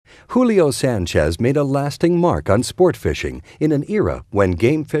Julio Sanchez made a lasting mark on sport fishing in an era when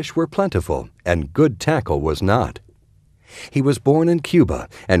game fish were plentiful and good tackle was not. He was born in Cuba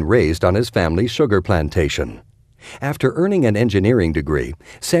and raised on his family's sugar plantation. After earning an engineering degree,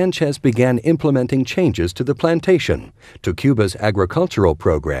 Sanchez began implementing changes to the plantation, to Cuba's agricultural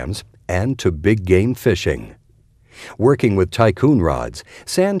programs, and to big game fishing. Working with tycoon rods,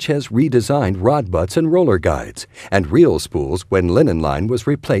 Sanchez redesigned rod butts and roller guides, and reel spools when linen line was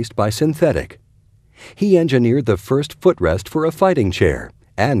replaced by synthetic. He engineered the first footrest for a fighting chair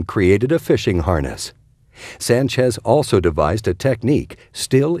and created a fishing harness. Sanchez also devised a technique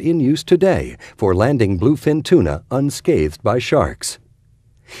still in use today for landing bluefin tuna unscathed by sharks.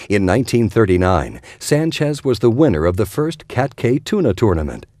 In 1939, Sanchez was the winner of the first Cat K tuna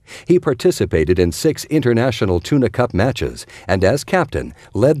tournament. He participated in 6 international tuna cup matches and as captain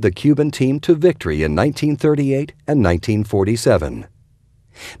led the Cuban team to victory in 1938 and 1947.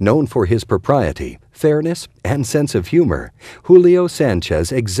 Known for his propriety, fairness, and sense of humor, Julio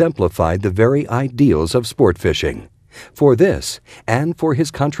Sanchez exemplified the very ideals of sport fishing. For this, and for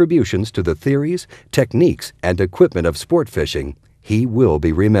his contributions to the theories, techniques, and equipment of sport fishing, he will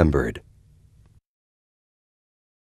be remembered.